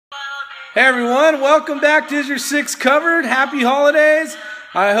Hey everyone, welcome back to Is Your Six Covered? Happy holidays.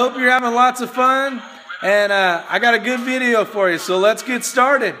 I hope you're having lots of fun. And I got a good video for you, so let's get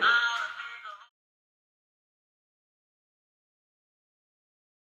started.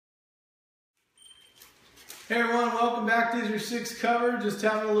 Hey everyone, welcome back to Is Your Six Covered? Just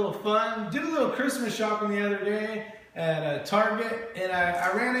having a little fun. Did a little Christmas shopping the other day at Target, and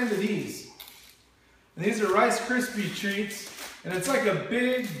I ran into these. And these are Rice Krispie treats, and it's like a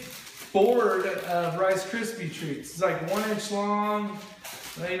big board of Rice Krispie treats. It's like 1 inch long,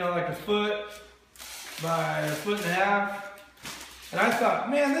 you know, like a foot by a foot and a half. And I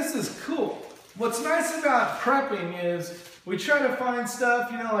thought, man, this is cool. What's nice about prepping is we try to find stuff,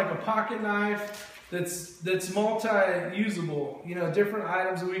 you know, like a pocket knife that's multi-usable, you know, different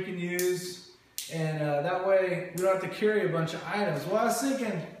items that we can use. And that way we don't have to carry a bunch of items. Well, I was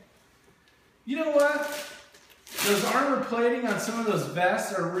thinking, you know what? Those armor plating on some of those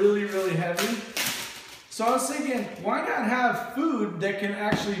vests are really, really heavy. So I was thinking, why not have food that can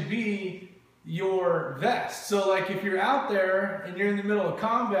actually be your vest? So like if you're out there and you're in the middle of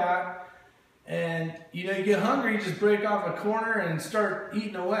combat and you know you get hungry, you just break off a corner and start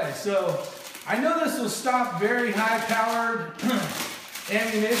eating away. So I know this will stop very high-powered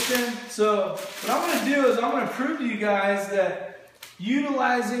ammunition. So what I'm going to do is I'm going to prove to you guys that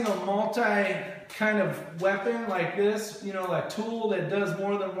utilizing a multi kind of weapon like this, you know, like tool that does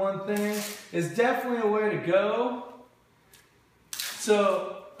more than one thing, is definitely a way to go.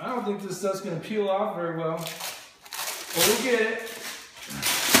 So I don't think this stuff's going to peel off very well, but we'll get it.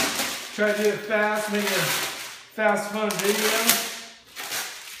 Try to do it fast, make a fast, fun video.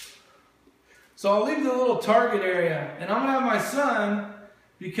 So I'll leave the little target area, and I'm going to have my son,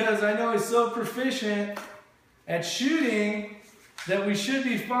 because I know he's so proficient at shooting, that we should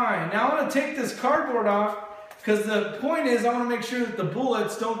be fine. Now I want to take this cardboard off, because the point is I want to make sure that the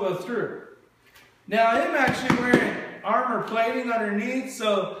bullets don't go through. Now I am actually wearing armor plating underneath,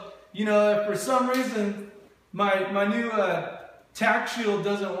 so you know if for some reason my new tack shield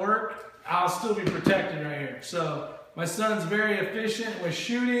doesn't work, I'll still be protected right here. So my son's very efficient with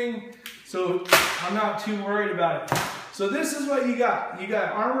shooting, so I'm not too worried about it. So this is what you got. You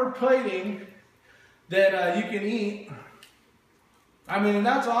got armor plating that you can eat. I mean,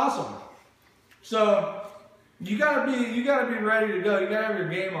 that's awesome. So you gotta be ready to go. You gotta have your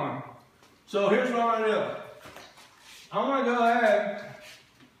game on. So here's what I'm gonna do. I'm gonna go ahead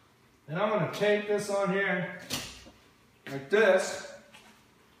and I'm gonna tape this on here like this,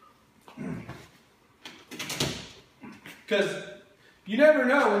 because you never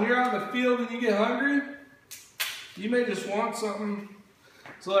know when you're out in the field and you get hungry. You may just want something.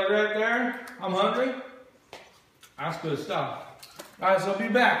 So like right there, I'm hungry. That's good stuff. All right, so I'll be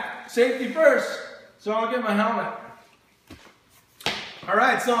back. Safety first, so I'll get my helmet. All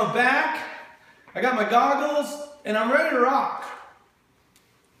right, so I'm back. I got my goggles, and I'm ready to rock.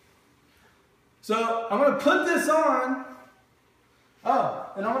 So I'm gonna put this on.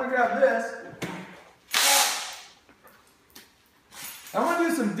 Oh, and I'm gonna grab this. I wanna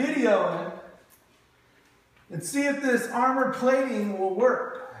do some videoing and see if this armor plating will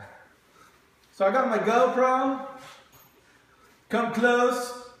work. So I got my GoPro. Come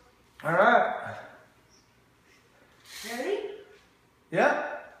close. All right. Ready?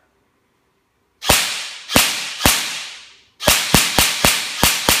 Yep.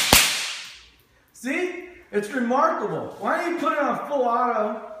 See? It's remarkable. Why don't you put it on full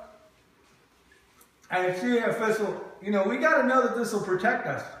auto and see if this will, you know, we got to know that this will protect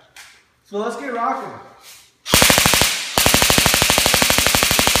us. So let's get rocking.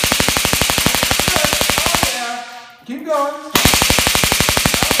 Oh yeah. Keep going.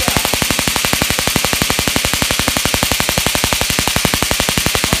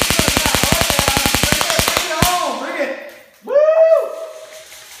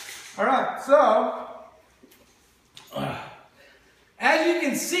 So, as you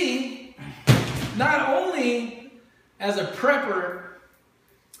can see, not only as a prepper,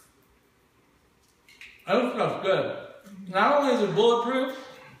 oh, stuff's good. Not only is it bulletproof,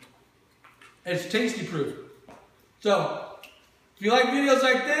 it's tasty proof. So, if you like videos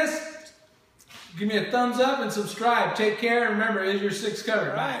like this, give me a thumbs up and subscribe. Take care, and remember, Is Your Six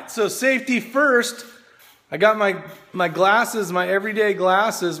Covered? All right, so safety first. I got my glasses, my everyday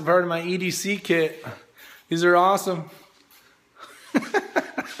glasses, part of my EDC kit. These are awesome.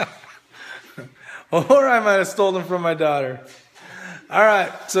 Or I might have stolen them from my daughter. All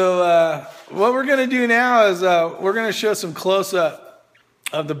right, so what we're going to do now is we're going to show some close-up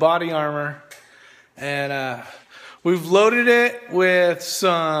of the body armor. And we've loaded it with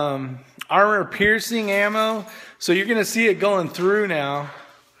some armor piercing ammo. So you're going to see it going through now.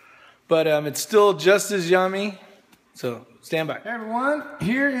 but it's still just as yummy. So stand by. Hey everyone,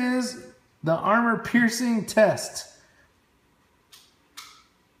 here is the armor piercing test.